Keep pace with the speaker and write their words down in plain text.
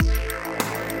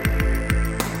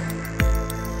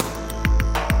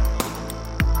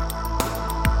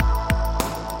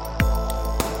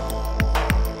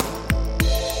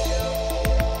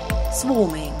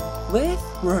Swarming with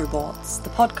Robots, the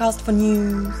podcast for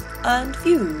news and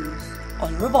views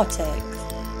on robotics.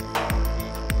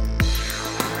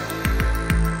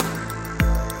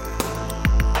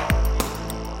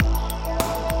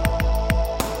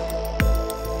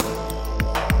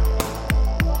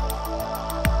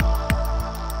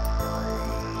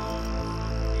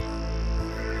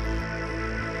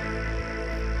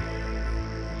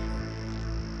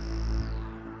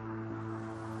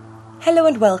 Hello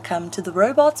and welcome to the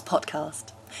Robots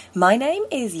Podcast. My name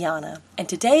is Jana, and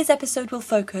today's episode will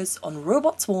focus on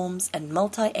robot swarms and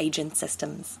multi-agent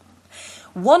systems.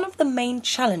 One of the main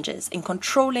challenges in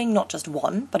controlling not just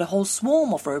one, but a whole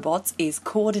swarm of robots is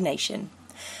coordination.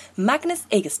 Magnus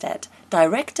Egerstedt,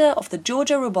 director of the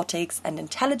Georgia Robotics and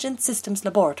Intelligent Systems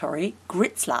Laboratory,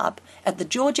 GRITS Lab, at the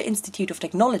Georgia Institute of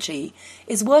Technology,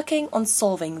 is working on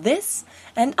solving this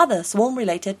and other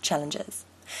swarm-related challenges.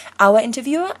 Our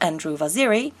interviewer, Andrew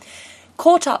Vaziri,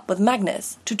 caught up with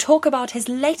Magnus to talk about his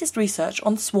latest research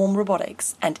on swarm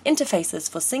robotics and interfaces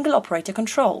for single-operator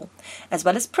control, as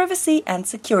well as privacy and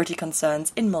security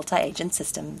concerns in multi-agent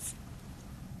systems.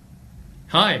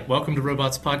 Hi, welcome to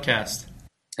Robots Podcast.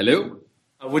 Hello.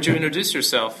 Would you introduce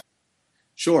yourself?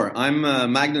 Sure.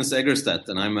 I'm Magnus Egerstedt,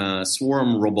 and I'm a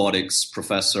swarm robotics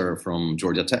professor from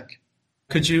Georgia Tech.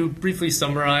 Could you briefly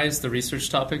summarize the research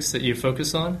topics that you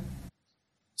focus on?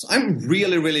 So I'm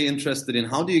really interested in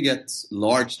how do you get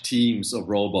large teams of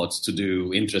robots to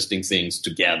do interesting things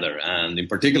together. And in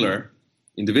particular,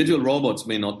 individual robots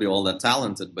may not be all that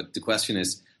talented, but the question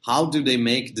is, how do they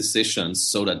make decisions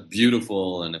so that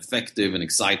beautiful and effective and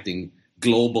exciting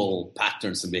global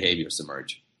patterns and behaviors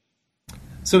emerge?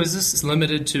 So is this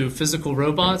limited to physical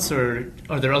robots, or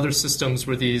are there other systems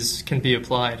where these can be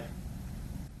applied?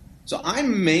 So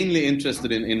I'm mainly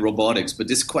interested in robotics, but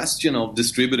this question of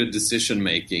distributed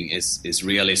decision-making is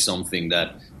really something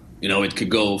that, it could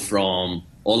go from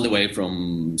all the way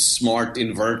from smart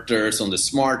inverters on the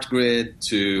smart grid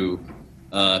to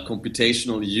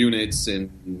computational units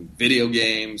in video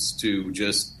games to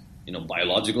just,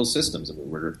 biological systems.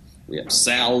 We have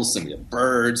cells and we have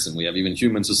birds and we have even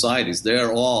human societies.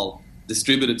 They're all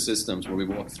distributed systems where we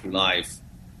walk through life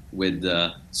with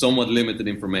somewhat limited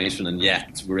information, and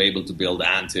yet we're able to build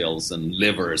anthills and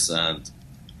livers and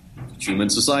human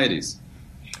societies.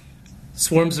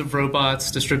 Swarms of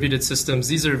robots, distributed systems,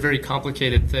 these are very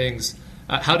complicated things.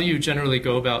 How do you generally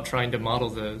go about trying to model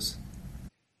those?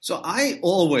 So I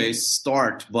always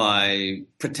start by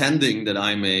pretending that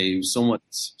I'm a somewhat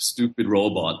stupid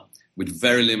robot with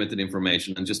very limited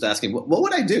information and just asking, what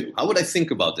would I do? How would I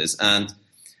think about this? And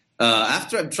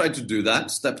after I've tried to do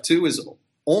that, step two is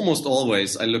almost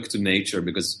always I look to nature,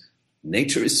 because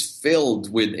nature is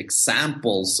filled with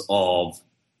examples of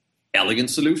elegant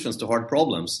solutions to hard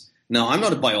problems. Now, I'm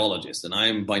not a biologist, and I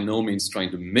am by no means trying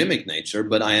to mimic nature,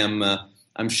 but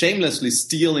I'm shamelessly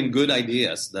stealing good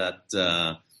ideas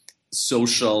that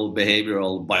social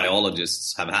behavioral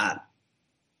biologists have had.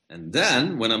 And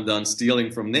then, when I'm done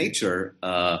stealing from nature,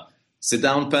 sit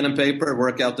down, pen and paper,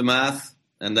 work out the math,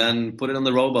 and then put it on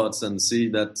the robots and see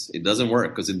that it doesn't work,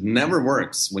 because it never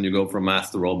works when you go from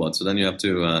math to robots. So then you have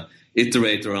to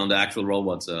iterate around the actual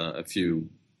robots a few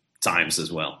times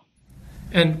as well.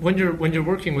 And when you're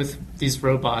working with these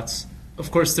robots,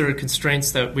 of course there are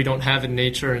constraints that we don't have in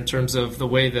nature in terms of the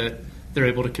way that they're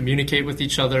able to communicate with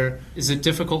each other. Is it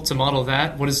difficult to model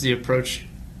that? What is the approach?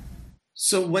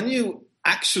 So when you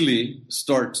actually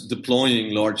start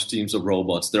deploying large teams of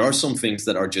robots, there are some things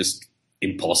that are just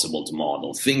impossible to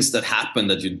model, things that happen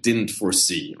that you didn't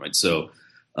foresee, right? So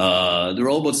the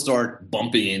robots start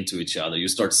bumping into each other. You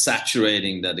start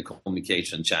saturating the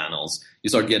communication channels. You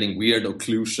start getting weird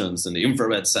occlusions, and the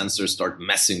infrared sensors start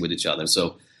messing with each other.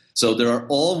 So there are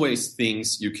always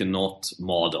things you cannot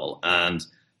model. And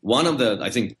one of the,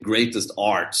 I think, greatest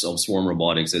arts of swarm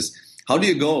robotics is how do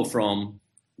you go from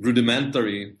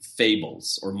rudimentary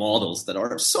fables or models that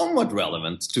are somewhat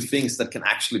relevant to things that can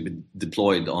actually be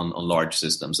deployed on large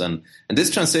systems. And this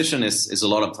transition is a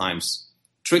lot of times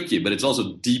tricky, but it's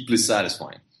also deeply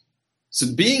satisfying.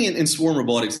 So being in swarm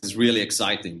robotics is really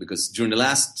exciting, because during the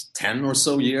last 10 or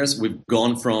so years, we've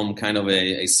gone from kind of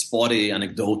a spotty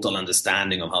anecdotal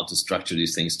understanding of how to structure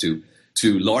these things to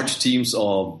large teams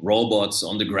of robots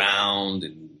on the ground,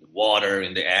 in the water,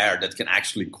 in the air, that can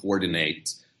actually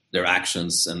coordinate their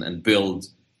actions and build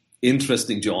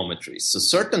interesting geometries. So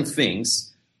certain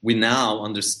things we now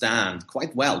understand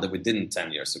quite well that we didn't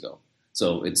 10 years ago.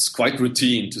 So it's quite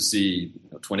routine to see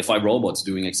 25 robots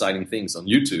doing exciting things on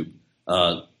YouTube.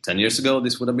 10 years ago,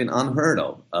 this would have been unheard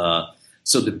of.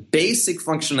 So the basic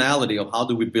functionality of how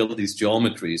do we build these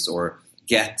geometries or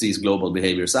get these global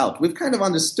behaviors out. We've kind of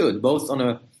understood both on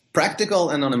a practical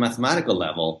and on a mathematical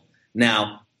level.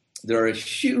 Now, there are a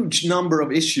huge number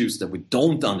of issues that we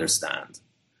don't understand.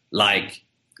 Like,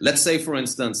 let's say, for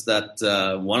instance, that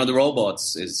one of the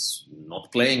robots is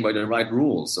not playing by the right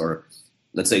rules, or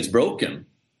let's say it's broken,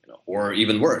 or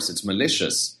even worse, it's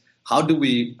malicious. How do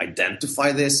we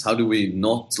identify this? How do we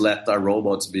not let our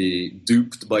robots be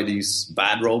duped by these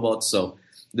bad robots? So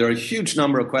there are a huge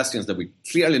number of questions that we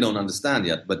clearly don't understand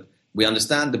yet, but we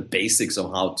understand the basics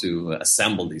of how to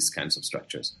assemble these kinds of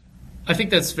structures. I think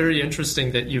that's very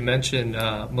interesting that you mentioned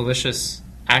malicious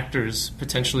actors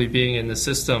potentially being in the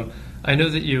system. I know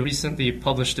that you recently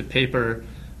published a paper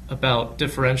about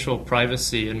differential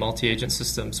privacy in multi-agent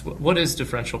systems. What is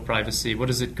differential privacy? What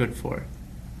is it good for?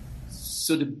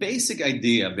 So the basic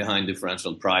idea behind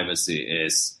differential privacy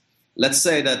is, let's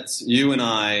say that you and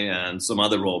I and some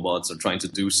other robots are trying to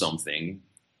do something,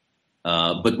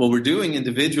 but what we're doing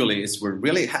individually is we're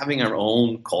really having our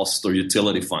own cost or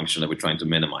utility function that we're trying to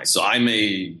minimize. So I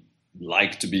may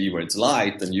like to be where it's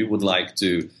light, and you would like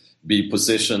to be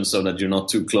positioned so that you're not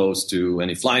too close to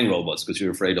any flying robots because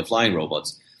you're afraid of flying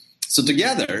robots. So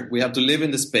together, we have to live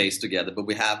in the space together, but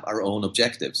we have our own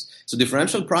objectives. So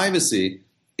differential privacy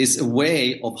is a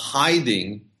way of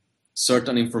hiding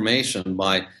certain information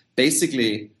by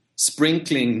basically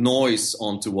sprinkling noise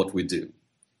onto what we do.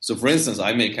 So for instance,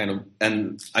 I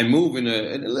move in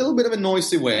a little bit of a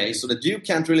noisy way so that you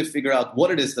can't really figure out what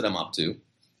it is that I'm up to.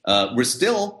 We're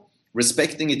still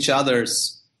respecting each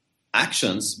other's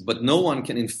actions, but no one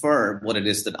can infer what it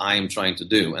is that I am trying to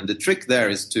do. And the trick there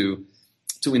is to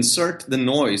insert the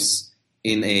noise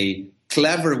in a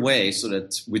clever way so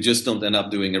that we just don't end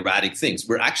up doing erratic things.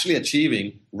 We're actually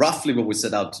achieving roughly what we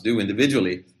set out to do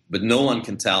individually, but no one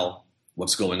can tell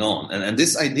what's going on. And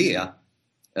this idea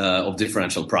of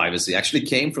differential privacy actually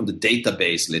came from the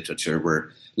database literature,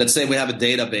 where, let's say we have a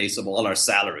database of all our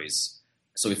salaries.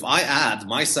 So if I add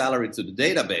my salary to the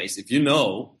database, if you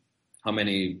know how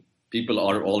many people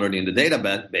are already in the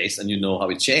database and you know how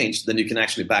it changed, then you can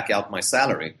actually back out my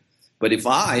salary. But if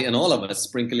I and all of us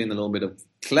sprinkle in a little bit of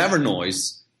clever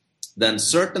noise, then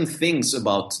certain things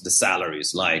about the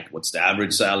salaries, like what's the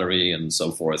average salary and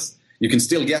so forth, you can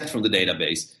still get from the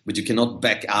database, but you cannot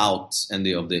back out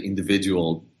any of the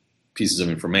individual pieces of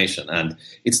information. And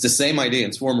it's the same idea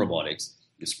in swarm robotics.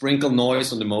 You sprinkle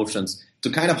noise on the motions to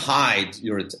kind of hide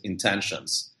your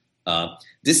intentions.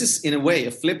 This is, in a way,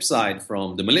 a flip side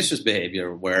from the malicious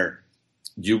behavior, where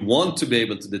you want to be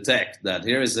able to detect that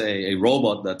here is a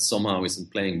robot that somehow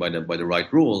isn't playing by the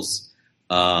right rules.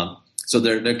 So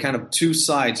they're kind of two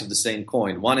sides of the same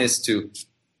coin. One is to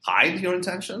hide your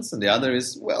intentions, and the other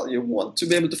is, well, you want to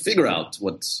be able to figure out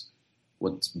what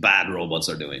bad robots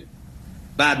are doing.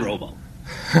 Bad robot.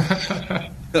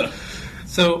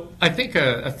 So I think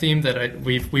a theme that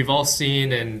we've all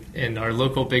seen in our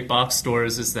local big box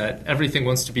stores is that everything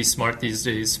wants to be smart these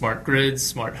days. Smart grids,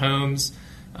 smart homes.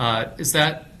 Is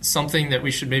that something that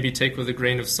we should maybe take with a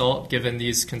grain of salt, given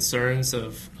these concerns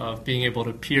of being able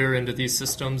to peer into these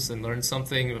systems and learn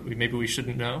something that maybe we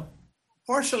shouldn't know?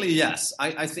 Partially, yes.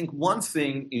 I think one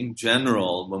thing in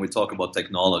general when we talk about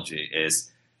technology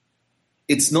is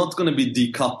it's not going to be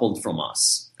decoupled from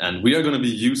us. And we are going to be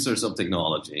users of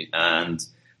technology. And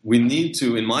we need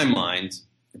to, in my mind,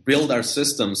 build our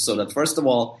systems so that, first of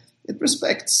all, it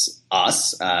respects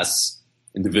us as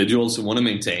individuals who want to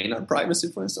maintain our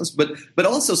privacy, for instance, but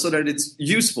also so that it's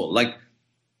useful. Like,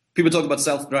 people talk about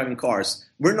self-driving cars.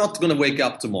 We're not going to wake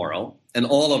up tomorrow and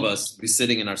all of us be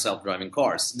sitting in our self-driving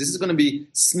cars. This is going to be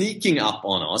sneaking up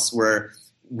on us, where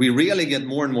we really get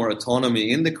more and more autonomy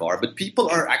in the car, but people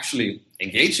are actually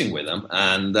engaging with them.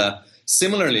 And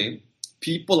similarly,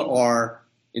 people are,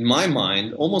 in my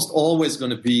mind, almost always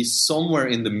going to be somewhere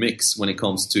in the mix when it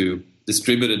comes to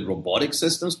distributed robotic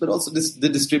systems, but also the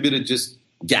distributed just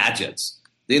gadgets,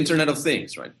 the Internet of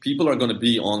Things, right? People are going to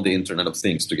be on the Internet of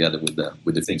Things together with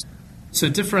the things. So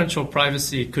differential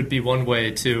privacy could be one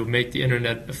way to make the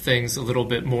Internet of Things a little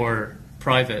bit more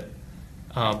private.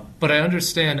 But I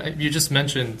understand, you just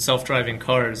mentioned self-driving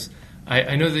cars.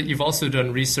 I know that you've also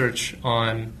done research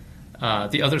on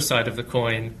the other side of the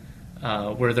coin,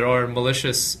 where there are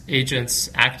malicious agents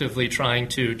actively trying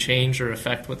to change or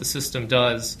affect what the system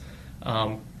does.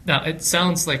 Now, it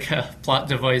sounds like a plot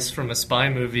device from a spy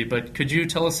movie, but could you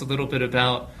tell us a little bit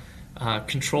about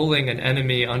controlling an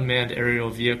enemy unmanned aerial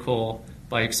vehicle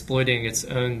by exploiting its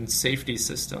own safety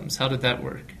systems? How did that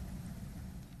work?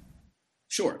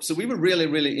 Sure. So we were really,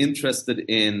 really interested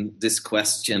in this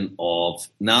question of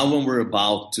now when we're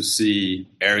about to see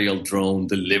aerial drone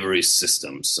delivery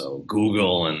systems, so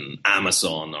Google and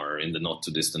Amazon are in the not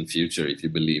too distant future, if you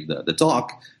believe the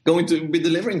talk, going to be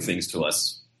delivering things to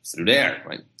us through the air,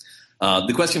 right?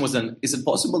 The question was then, is it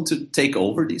possible to take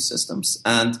over these systems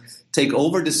and take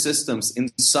over the systems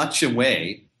in such a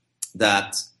way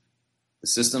that the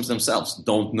systems themselves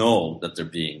don't know that they're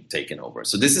being taken over?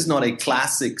 So this is not a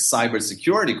classic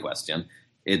cybersecurity question.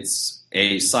 It's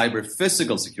a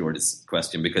cyber-physical security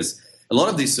question, because a lot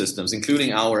of these systems,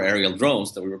 including our aerial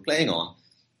drones that we were playing on,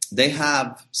 they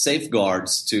have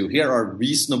safeguards to, here are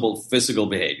reasonable physical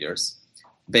behaviors.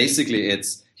 Basically,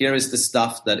 here is the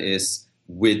stuff that is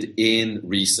within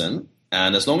reason.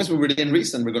 And as long as we're within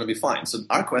reason, we're going to be fine. So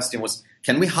our question was,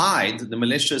 can we hide the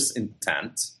malicious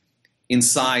intent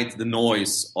inside the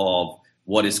noise of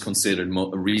what is considered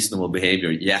reasonable behavior,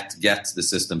 yet get the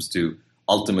systems to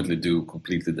ultimately do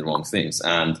completely the wrong things?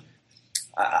 And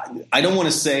I don't want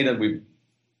to say that we've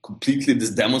completely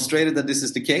demonstrated that this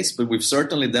is the case, but we've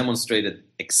certainly demonstrated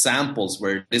examples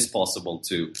where it is possible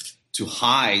to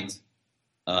hide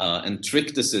and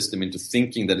trick the system into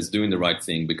thinking that it's doing the right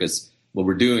thing, because what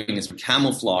we're doing is we're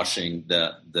camouflaging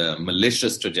the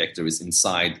malicious trajectories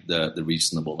inside the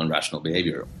reasonable and rational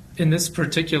behavior. In this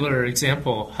particular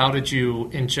example, how did you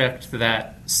inject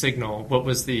that signal? What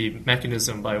was the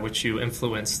mechanism by which you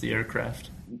influenced the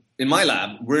aircraft? In my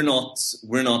lab, we're not,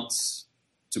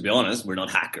 to be honest, we're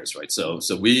not hackers, right? So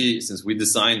since we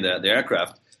designed the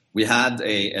aircraft, we had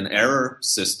an error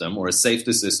system or a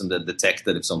safety system that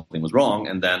detected if something was wrong,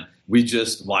 and then we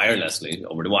just wirelessly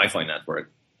over the Wi-Fi network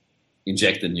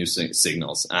injected new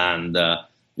signals. And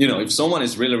if someone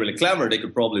is really, really clever, they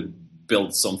could probably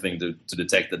build something to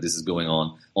detect that this is going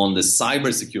on the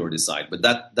cybersecurity side. But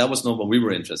that was not what we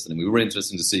were interested in. We were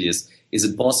interested to see is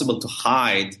it possible to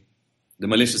hide the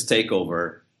malicious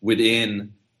takeover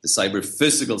within the cyber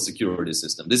physical security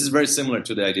system. This is very similar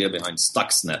to the idea behind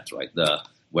Stuxnet, right?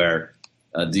 Where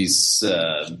these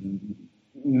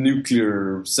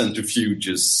nuclear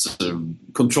centrifuges,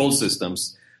 control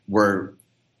systems were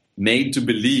made to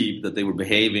believe that they were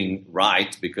behaving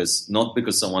right not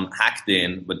because someone hacked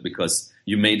in, but because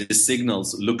you made the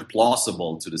signals look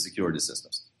plausible to the security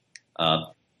systems.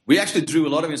 We actually drew a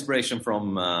lot of inspiration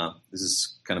from, this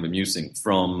is kind of amusing,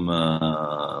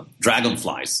 from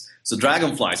dragonflies. So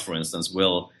dragonflies, for instance,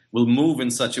 will move in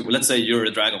such a way. Let's say you're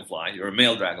a dragonfly, you're a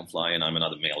male dragonfly, and I'm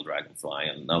another male dragonfly,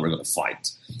 and now we're going to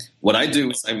fight. What I do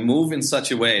is I move in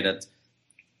such a way that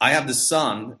I have the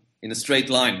sun in a straight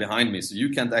line behind me, so you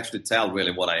can't actually tell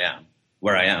really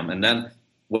where I am. And then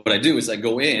what I do is I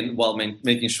go in while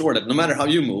making sure that no matter how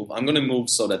you move, I'm going to move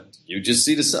so that you just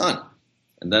see the sun.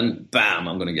 And then, bam,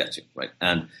 I'm going to get you, right?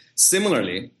 And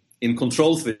similarly, in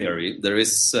control theory, there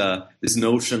is this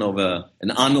notion of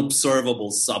an unobservable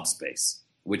subspace,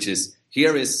 which is,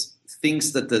 here is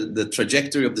things that the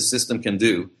trajectory of the system can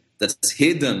do that's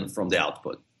hidden from the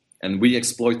output. And we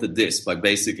exploited this by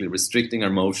basically restricting our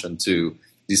motion to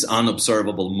these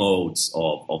unobservable modes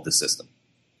of the system.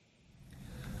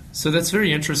 So that's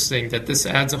very interesting that this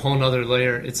adds a whole nother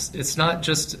layer. It's not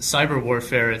just cyber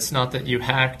warfare. It's not that you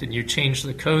hacked and you changed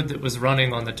the code that was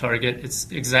running on the target.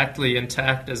 It's exactly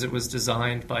intact as it was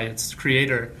designed by its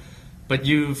creator, but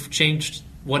you've changed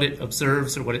what it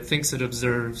observes or what it thinks it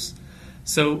observes.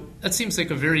 So that seems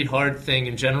like a very hard thing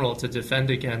in general to defend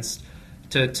against,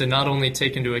 to not only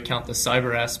take into account the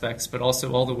cyber aspects, but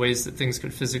also all the ways that things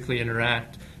could physically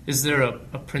interact. Is there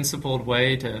a principled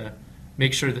way to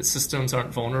make sure that systems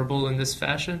aren't vulnerable in this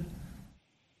fashion?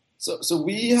 So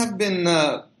we have been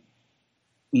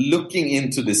looking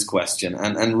into this question,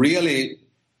 and really,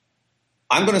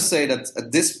 I'm going to say that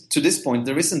to this point,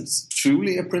 there isn't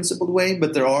truly a principled way,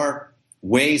 but there are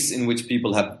ways in which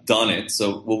people have done it.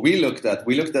 So what we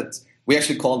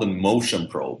actually call them motion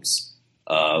probes.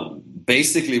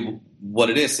 Basically, what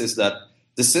it is that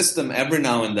the system every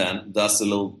now and then does a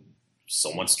little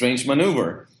somewhat strange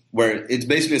maneuver, where it's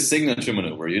basically a signature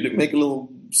maneuver. You make a little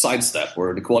sidestep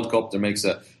where the quadcopter makes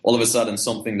all of a sudden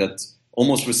something that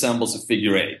almost resembles a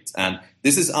figure eight. And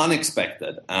this is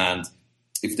unexpected. And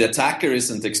if the attacker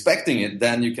isn't expecting it,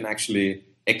 then you can actually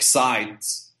excite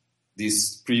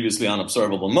these previously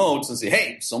unobservable modes and say,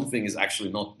 hey, something is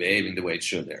actually not behaving the way it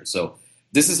should there. So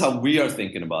this is how we are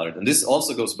thinking about it. And this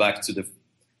also goes back to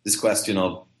this question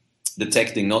of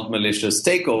detecting not malicious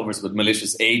takeovers, but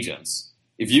malicious agents.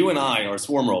 If you and I are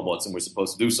swarm robots and we're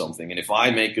supposed to do something, and if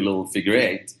I make a little figure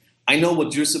eight, I know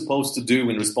what you're supposed to do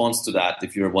in response to that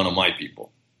if you're one of my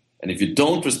people. And if you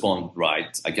don't respond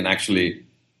right, I can actually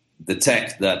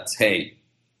detect that, hey,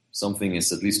 something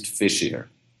is at least fishy here.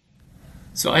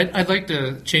 So I'd like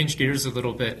to change gears a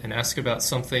little bit and ask about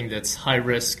something that's high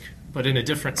risk, but in a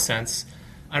different sense.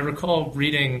 I recall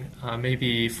reading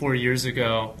maybe 4 years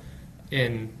ago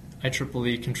in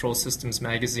IEEE Control Systems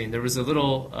magazine, there was a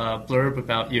little blurb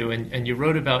about you, and you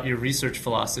wrote about your research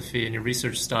philosophy and your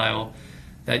research style,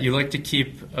 that you like to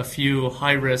keep a few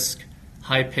high-risk,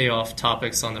 high-payoff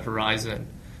topics on the horizon.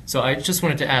 So I just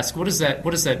wanted to ask, what does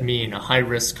that mean, a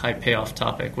high-risk, high-payoff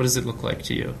topic? What does it look like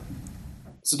to you?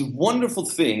 So the wonderful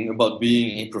thing about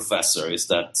being a professor is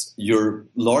that you're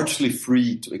largely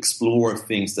free to explore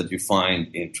things that you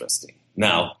find interesting.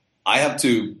 Now, I have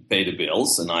to pay the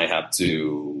bills, and I have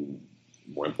to,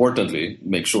 more importantly,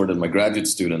 make sure that my graduate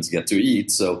students get to eat.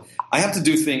 So I have to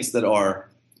do things that are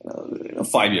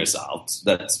 5 years out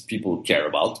that people care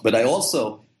about. But I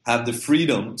also have the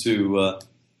freedom to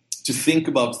think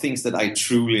about things that I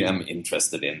truly am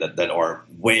interested in, that are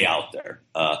way out there.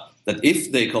 That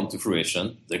if they come to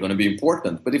fruition, they're going to be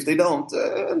important. But if they don't,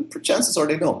 chances are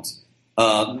they don't.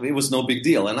 It was no big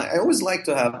deal. And I always like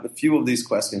to have a few of these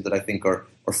questions that I think are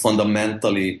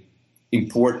fundamentally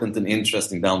important and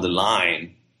interesting down the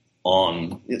line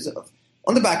on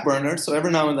the back burner. So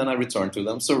every now and then I return to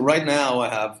them. So right now I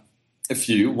have a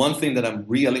few. One thing that I'm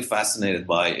really fascinated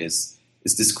by is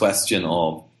this question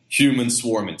of human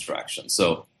swarm interaction.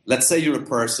 So let's say you're a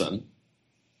person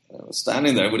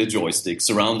standing there with a joystick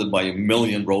surrounded by a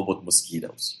million robot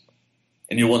mosquitoes,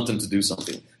 and you want them to do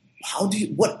something.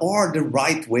 What are the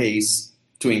right ways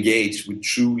to engage with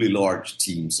truly large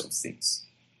teams of things?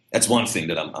 That's one thing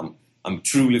that I'm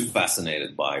truly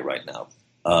fascinated by right now.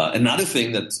 Another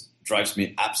thing that drives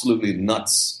me absolutely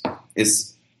nuts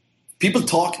is people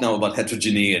talk now about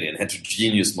heterogeneity and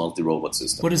heterogeneous multi-robot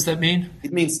systems. What does that mean?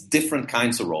 It means different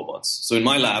kinds of robots. So in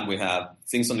my lab, we have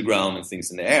things on the ground and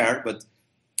things in the air, but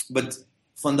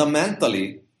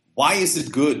fundamentally, why is it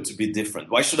good to be different?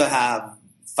 Why should I have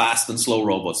fast and slow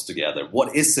robots together?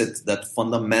 What is it that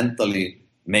fundamentally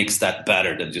makes that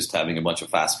better than just having a bunch of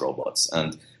fast robots?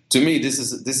 And to me, this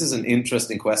is an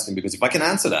interesting question, because if I can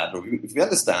answer that, or if we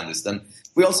understand this, then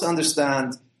we also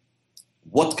understand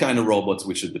what kind of robots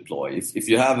we should deploy. If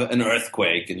you have an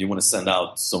earthquake and you want to send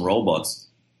out some robots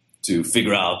to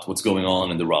figure out what's going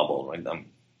on in the rubble, right?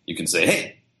 You can say,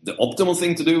 hey, the optimal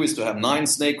thing to do is to have 9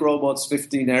 snake robots,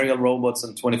 15 aerial robots,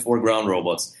 and 24 ground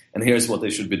robots, and here's what they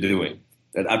should be doing.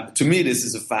 To me, this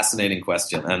is a fascinating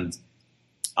question, and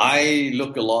I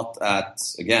look a lot at,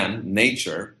 again,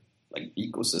 nature. Like,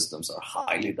 ecosystems are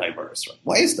highly diverse, right?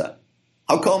 Why is that?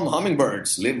 How come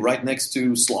hummingbirds live right next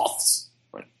to sloths,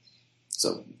 right?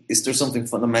 So is there something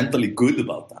fundamentally good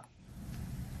about that?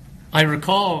 I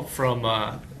recall from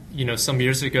some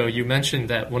years ago, you mentioned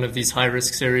that one of these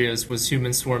high-risk areas was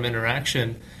human swarm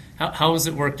interaction. How has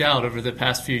it worked out over the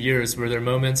past few years? Were there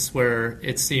moments where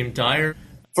it seemed dire?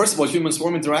 First of all, human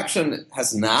swarm interaction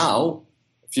has now,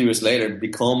 a few years later,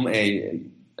 become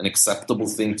an acceptable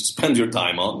thing to spend your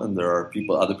time on, and there are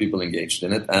other people engaged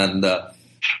in it. And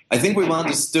I think we've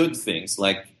understood things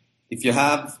like, if you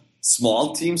have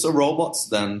small teams of robots,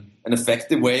 then an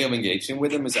effective way of engaging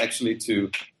with them is actually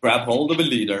to grab hold of a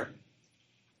leader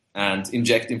and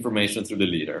inject information through the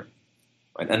leader.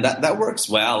 Right? And that works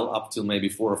well up to maybe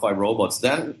 4 or 5 robots.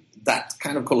 Then that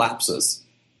kind of collapses.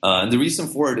 And the reason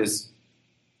for it is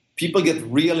people get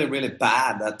really, really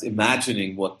bad at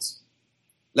imagining what...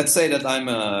 Let's say that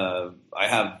I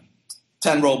have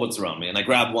 10 robots around me, and I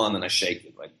grab one and I shake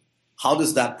it, right? How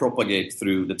does that propagate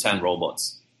through the 10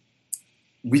 robots?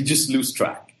 We just lose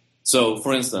track. So,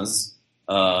 for instance,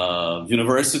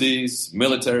 universities,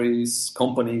 militaries,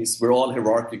 companies, we're all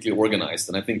hierarchically organized.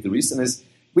 And I think the reason is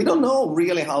we don't know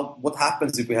really what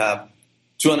happens if we have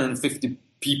 250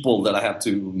 people that I have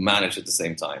to manage at the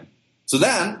same time. So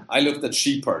then I looked at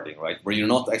sheep herding, right, where you're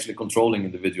not actually controlling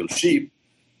individual sheep.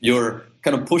 You're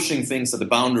kind of pushing things at the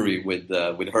boundary with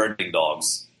herding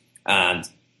dogs. And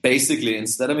basically,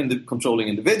 instead of controlling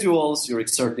individuals, you're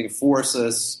exerting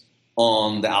forces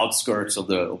on the outskirts of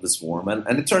the swarm.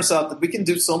 And it turns out that we can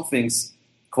do some things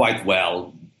quite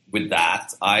well with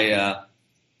that.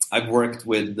 I've worked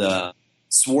with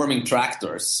swarming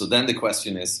tractors. So then the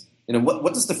question is,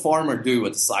 what does the farmer do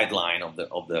at the sideline of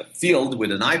the field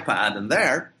with an iPad? And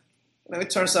there, it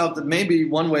turns out that maybe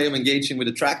one way of engaging with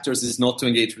the tractors is not to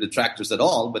engage with the tractors at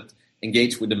all, but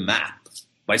engage with the map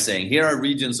by saying, here are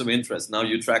regions of interest. Now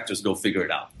you tractors go figure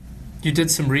it out. You did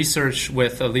some research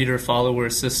with a leader-follower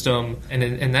system, and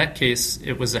in that case,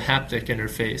 it was a haptic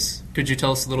interface. Could you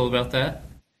tell us a little about that?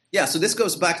 Yeah, so this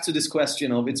goes back to this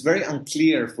question of, it's very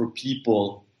unclear for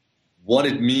people what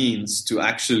it means to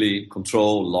actually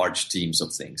control large teams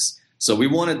of things. So we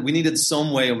needed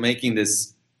some way of making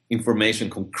this information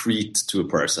concrete to a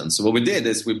person. So what we did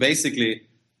is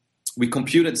we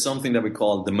computed something that we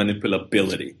call the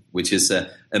manipulability, which is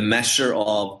a measure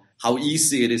of how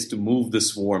easy it is to move the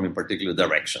swarm in particular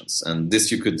directions. And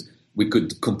this we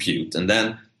could compute. And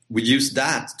then we used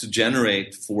that to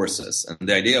generate forces. And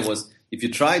the idea was if you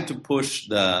tried to push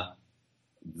the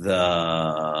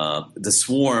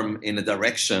swarm in a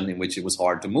direction in which it was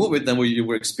hard to move it, then you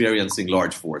were experiencing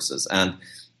large forces. And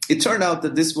it turned out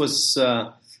that this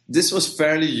was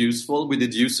fairly useful. We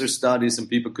did user studies and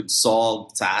people could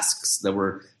solve tasks that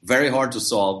were very hard to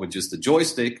solve with just a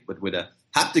joystick, but with a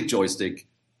haptic joystick,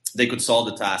 they could solve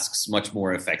the tasks much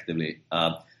more effectively.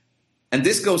 And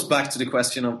this goes back to the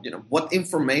question of, what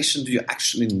information do you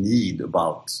actually need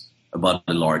about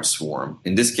a large swarm?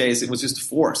 In this case, it was just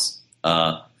force.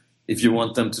 If you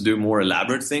want them to do more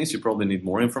elaborate things, you probably need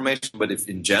more information. But if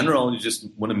in general you just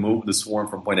want to move the swarm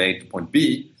from point A to point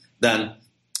B, then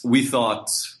we thought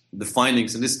the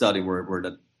findings in this study were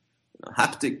that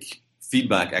haptic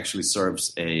feedback actually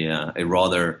serves a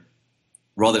rather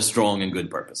strong and good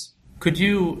purpose. Could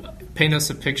you paint us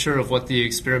a picture of what the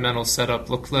experimental setup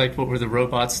looked like? What were the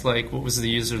robots like? What was the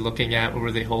user looking at? What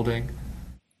were they holding?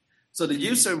 So the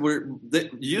user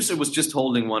was just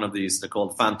holding one of these. They're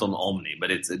called Phantom Omni,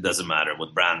 but it doesn't matter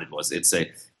what brand it was. It's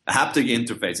a haptic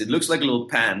interface. It looks like a little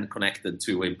pen connected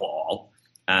to a ball,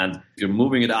 and if you're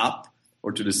moving it up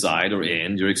or to the side or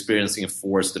in, you're experiencing a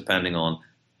force depending on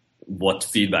what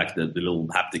feedback the little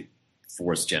haptic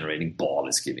force generating ball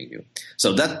is giving you.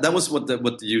 So that was what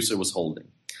the user was holding.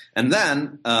 And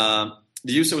then the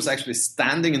user was actually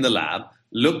standing in the lab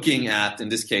looking at, in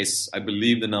this case, I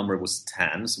believe the number was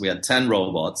 10. So we had 10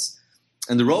 robots.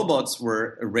 And the robots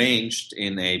were arranged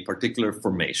in a particular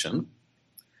formation.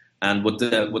 And what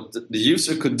the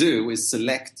user could do is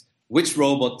select which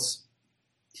robot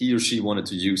he or she wanted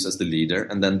to use as the leader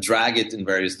and then drag it in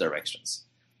various directions.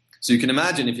 So you can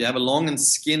imagine if you have a long and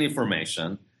skinny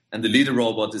formation and the leader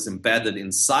robot is embedded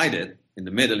inside it, in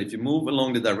the middle, if you move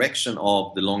along the direction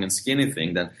of the long and skinny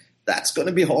thing, then that's going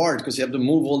to be hard because you have to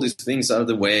move all these things out of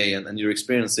the way and you're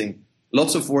experiencing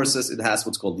lots of forces. It has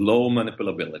what's called low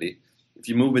manipulability. If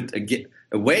you move it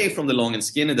away from the long and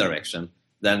skinny direction,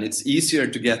 then it's easier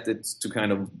to get it to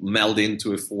kind of meld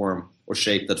into a form or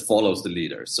shape that follows the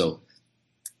leader. So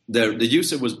the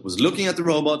user was looking at the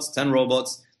robots, 10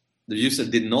 robots. The user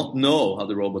did not know how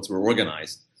the robots were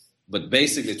organized, but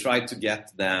basically tried to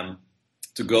get them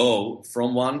to go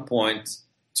from one point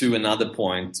to another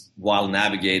point while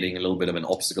navigating a little bit of an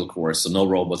obstacle course. So no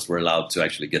robots were allowed to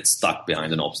actually get stuck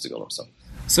behind an obstacle or so.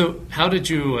 So how did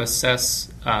you assess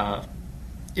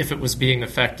if it was being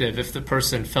effective, if the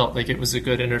person felt like it was a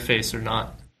good interface or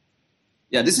not?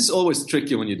 Yeah, this is always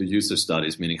tricky when you do user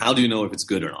studies, meaning how do you know if it's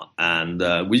good or not?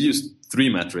 And we used 3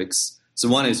 metrics. So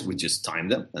one is we just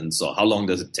timed them, and so how long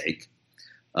does it take?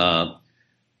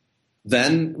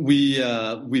 Then we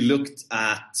looked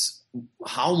at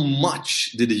how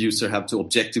much did the user have to,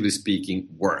 objectively speaking,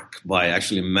 work by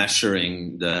actually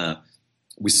measuring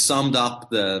we summed up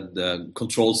the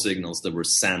control signals that were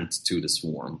sent to the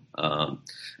swarm.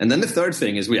 And then the third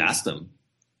thing is we asked them,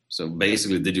 so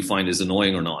basically, did you find this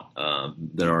annoying or not?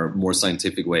 There are more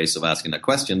scientific ways of asking that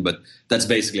question, but that's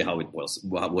basically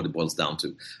what it boils down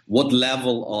to. What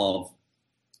level of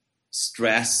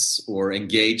stress or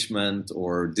engagement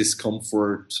or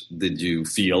discomfort did you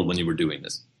feel when you were doing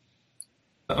this?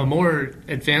 A more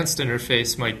advanced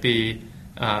interface might be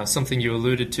something you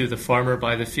alluded to, the farmer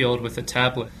by the field with a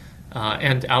tablet,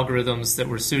 and algorithms that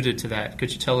were suited to that.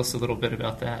 Could you tell us a little bit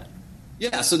about that?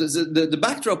 Yeah, so the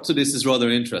backdrop to this is rather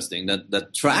interesting,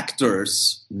 that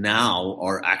tractors now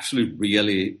are actually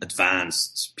really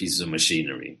advanced pieces of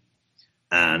machinery,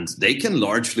 and they can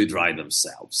largely drive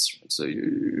themselves. So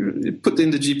you put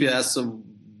in the GPS of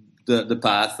the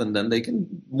path, and then they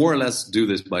can more or less do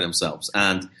this by themselves.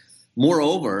 And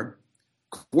moreover,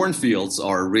 cornfields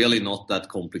are really not that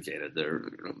complicated. They're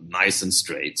nice and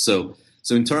straight. So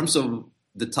in terms of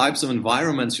the types of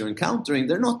environments you're encountering,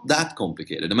 they're not that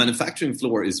complicated. The manufacturing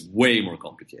floor is way more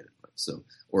complicated. Right? So,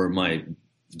 or my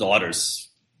daughter's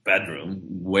bedroom,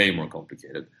 way more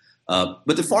complicated. But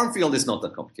the farm field is not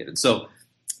that complicated. So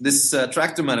this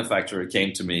tractor manufacturer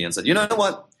came to me and said, you know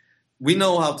what? We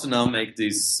know how to now make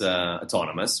these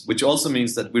autonomous, which also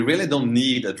means that we really don't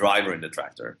need a driver in the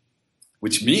tractor,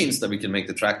 which means that we can make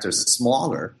the tractors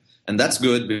smaller. And that's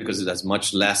good because it has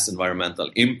much less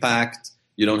environmental impact.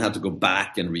 You don't have to go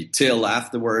back and retill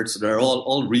afterwards. So there are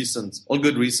all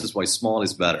good reasons why small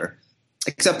is better,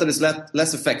 except that it's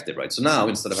less effective, right? So now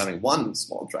instead of having 1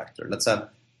 small tractor, let's have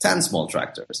 10 small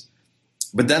tractors.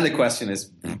 But then the question is,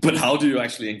 but how do you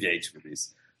actually engage with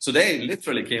these? So they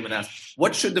literally came and asked,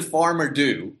 what should the farmer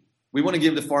do? We want to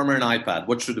give the farmer an iPad.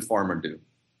 What should the farmer do?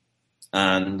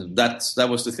 And that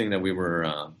was the thing that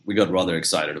we got rather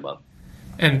excited about.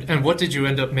 And what did you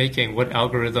end up making? What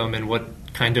algorithm and what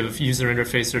kind of user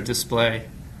interface or display?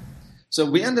 So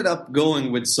we ended up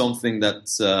going with something that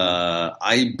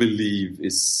I believe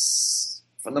is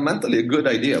fundamentally a good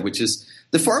idea, which is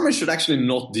the farmer should actually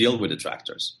not deal with the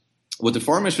tractors. What the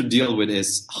farmer should deal with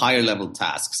is higher level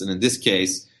tasks. And in this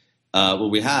case,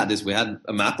 what we had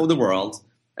a map of the world,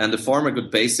 and the farmer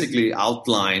could basically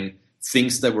outline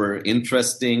things that were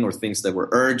interesting or things that were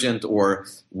urgent or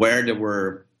where there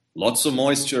were lots of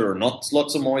moisture or not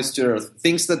lots of moisture,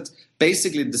 things that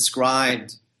basically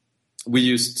described, we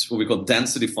used what we call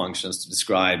density functions to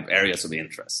describe areas of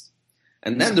interest.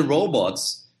 And then the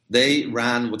robots, they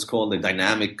ran what's called a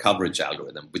dynamic coverage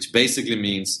algorithm, which basically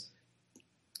means,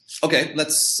 okay,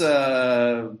 let's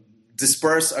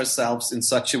disperse ourselves in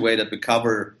such a way that we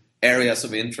cover areas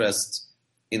of interest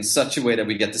in such a way that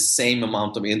we get the same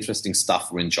amount of interesting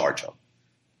stuff we're in charge of.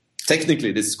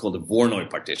 Technically, this is called a Voronoi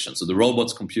partition. So the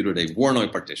robots computed a Voronoi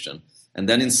partition. And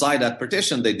then inside that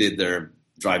partition, they did their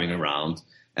driving around.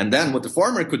 And then what the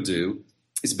farmer could do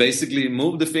is basically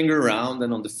move the finger around,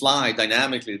 and on the fly,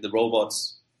 dynamically, the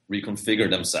robots reconfigure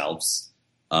themselves.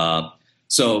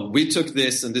 So we took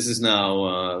this, and this is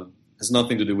now has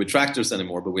nothing to do with tractors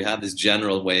anymore, but we have this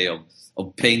general way of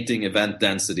painting event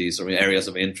densities or areas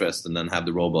of interest, and then have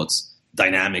the robots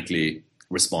dynamically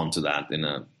respond to that in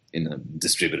a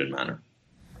distributed manner.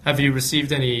 Have you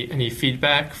received any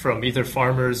feedback from either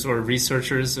farmers or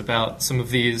researchers about some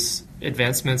of these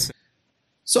advancements?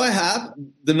 So I have.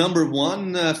 The number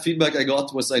one feedback I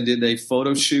got was I did a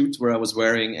photo shoot where I was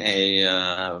wearing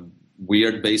a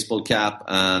weird baseball cap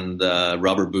and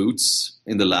rubber boots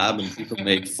in the lab, and people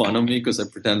made fun of me because I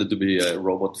pretended to be a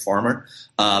robot farmer.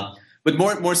 But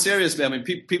more seriously, I mean,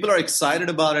 people are excited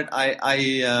about it.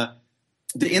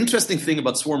 The interesting thing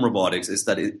about swarm robotics is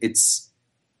that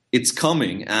it's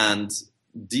coming, and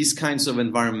these kinds of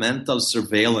environmental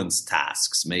surveillance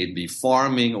tasks, may it be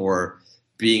farming or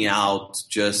being out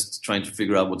just trying to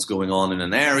figure out what's going on in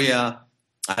an area.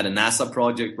 I had a NASA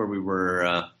project where we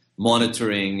were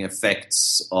monitoring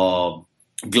effects of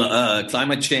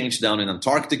climate change down in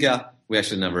Antarctica. We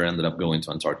actually never ended up going to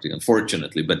Antarctica,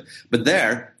 unfortunately. But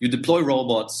there, you deploy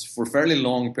robots for fairly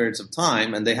long periods of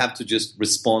time, and they have to just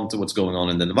respond to what's going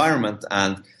on in the environment.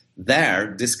 And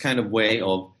there, this kind of way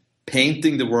of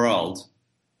painting the world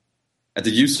at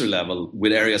the user level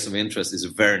with areas of interest is a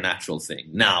very natural thing.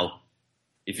 Now,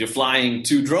 if you're flying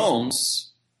 2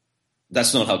 drones,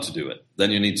 that's not how to do it.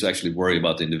 Then you need to actually worry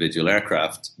about the individual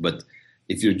aircraft. But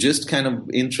if you're just kind of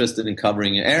interested in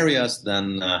covering areas,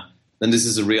 then this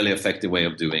is a really effective way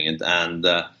of doing it. And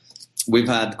we've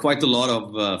had quite a lot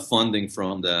of funding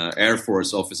from the Air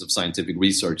Force Office of Scientific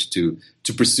Research to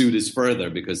pursue this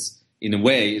further, because in a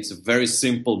way, it's a very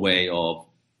simple way of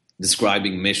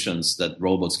describing missions that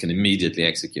robots can immediately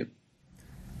execute.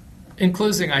 In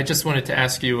closing, I just wanted to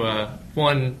ask you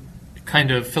one kind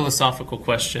of philosophical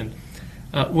question.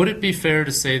 Would it be fair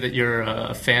to say that you're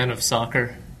a fan of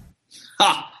soccer?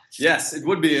 Yes, it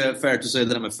would be fair to say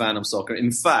that I'm a fan of soccer.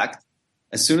 In fact,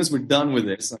 as soon as we're done with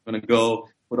this, I'm going to go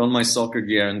put on my soccer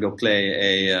gear and go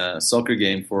play a soccer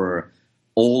game for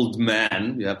old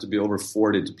men. You have to be over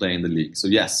 40 to play in the league. So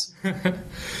yes.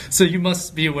 So you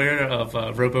must be aware of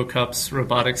RoboCup's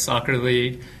Robotic Soccer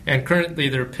League, and currently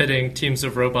they're pitting teams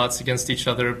of robots against each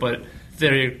other, but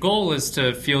their goal is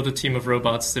to field a team of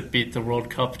robots that beat the World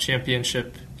Cup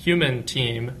Championship human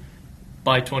team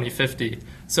by 2050.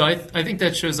 So I think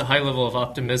that shows a high level of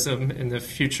optimism in the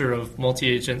future of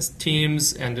multi-agent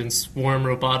teams and in swarm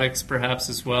robotics perhaps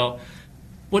as well.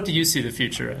 What do you see the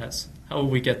future as? How will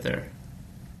we get there?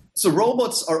 So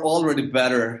robots are already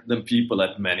better than people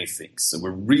at many things. So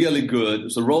we're really good.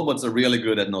 So robots are really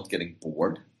good at not getting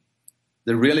bored.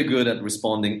 They're really good at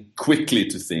responding quickly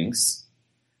to things.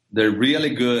 They're really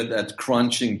good at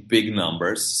crunching big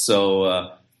numbers.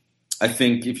 So I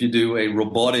think if you do a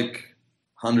robotic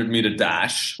 100-meter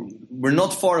dash, we're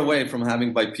not far away from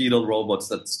having bipedal robots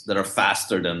that are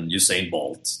faster than Usain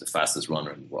Bolt, the fastest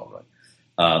runner in the world.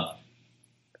 Right?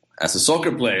 As a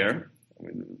soccer player, I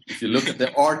mean, if you look at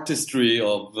the artistry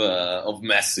of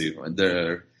Messi,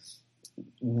 right,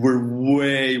 we're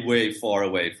way, way far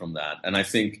away from that. And I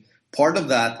think part of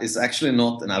that is actually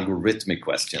not an algorithmic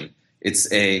question. It's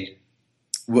where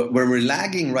we're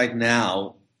lagging right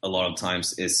now a lot of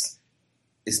times is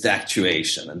the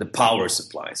actuation and the power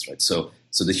supplies, right? So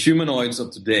the humanoids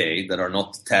of today that are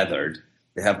not tethered,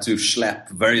 they have to schlep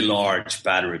very large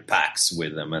battery packs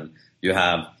with them, and you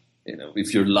have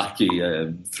if you're lucky,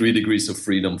 3 degrees of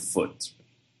freedom foot.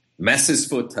 Messi's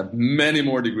foot have many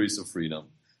more degrees of freedom,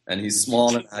 and he's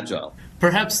small and agile.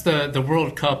 Perhaps the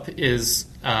World Cup is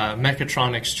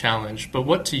Mechatronics challenge, but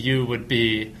what to you would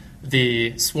be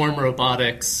the Swarm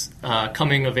Robotics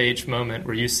coming of age moment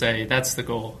where you say that's the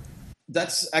goal?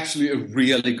 That's actually a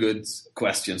really good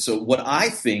question. So what I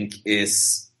think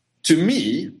is, to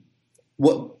me,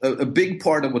 what a big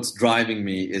part of what's driving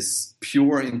me is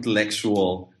pure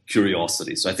intellectual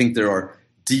curiosity. So I think there are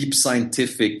deep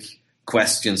scientific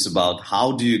questions about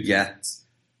how do you get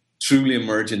truly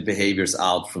emergent behaviors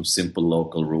out from simple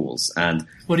local rules. And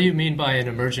what do you mean by an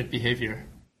emergent behavior?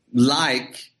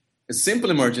 Like a simple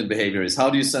emergent behavior is, how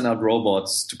do you send out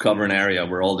robots to cover an area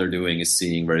where all they're doing is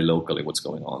seeing very locally what's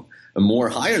going on? A more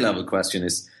higher level question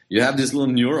is, you have these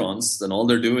little neurons and all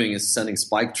they're doing is sending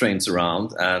spike trains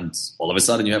around, and all of a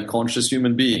sudden you have conscious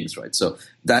human beings, right? So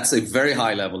that's a very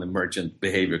high level emergent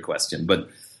behavior question. But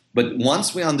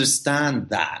once we understand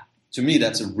that, to me,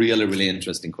 that's a really, really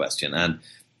interesting question. And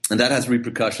that has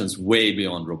repercussions way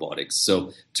beyond robotics.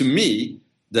 So to me,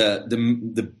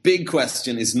 the big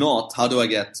question is not how do I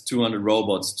get 200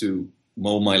 robots to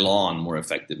mow my lawn more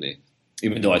effectively,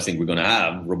 even though I think we're going to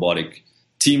have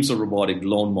teams of robotic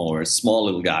lawn mowers, small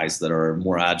little guys that are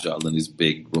more agile than these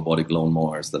big robotic lawn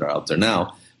mowers that are out there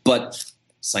now. But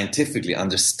scientifically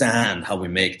understand how we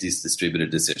make these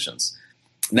distributed decisions.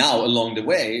 Now, along the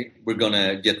way, we're going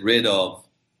to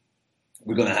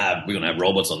have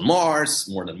robots on Mars,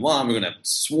 more than one. We're going to have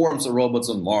swarms of robots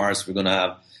on Mars. We're going to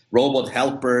have robot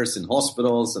helpers in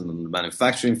hospitals and on the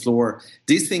manufacturing floor.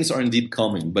 These things are indeed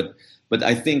coming. But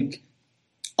I think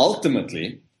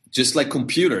ultimately, just like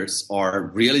computers are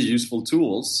really useful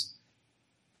tools,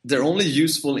 they're only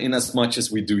useful in as much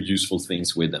as we do useful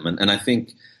things with them. And I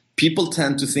think people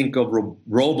tend to think of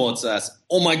robots as,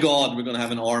 oh my God, we're going to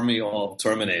have an army of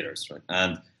Terminators, right?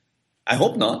 And I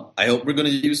hope not. I hope we're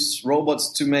going to use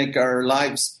robots to make our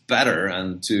lives better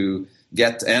and to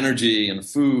get energy and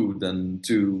food and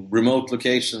to remote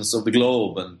locations of the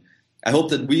globe. And I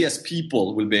hope that we as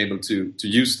people will be able to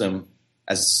use them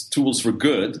as tools for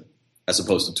good as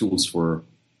opposed to tools for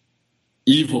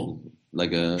evil,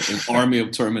 like an army of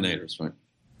Terminators, right?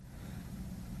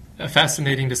 A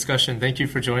fascinating discussion. Thank you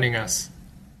for joining us.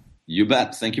 You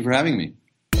bet. Thank you for having me.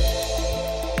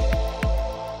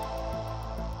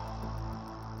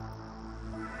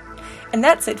 And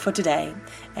that's it for today.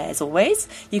 As always,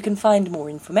 you can find more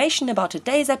information about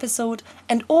today's episode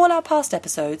and all our past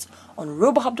episodes on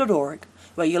robohub.org,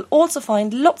 where you'll also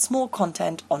find lots more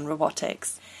content on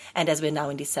robotics. And as we're now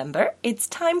in December, it's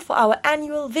time for our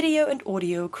annual video and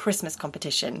audio Christmas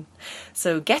competition.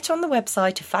 So get on the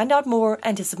website to find out more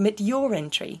and to submit your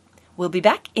entry. We'll be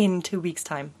back in 2 weeks'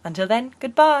 time. Until then,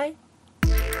 goodbye.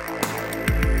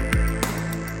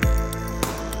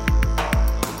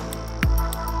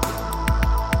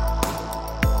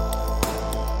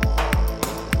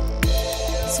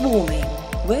 Swarming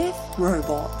with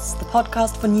Robots, the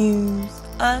podcast for news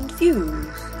and views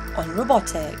on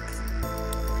robotics.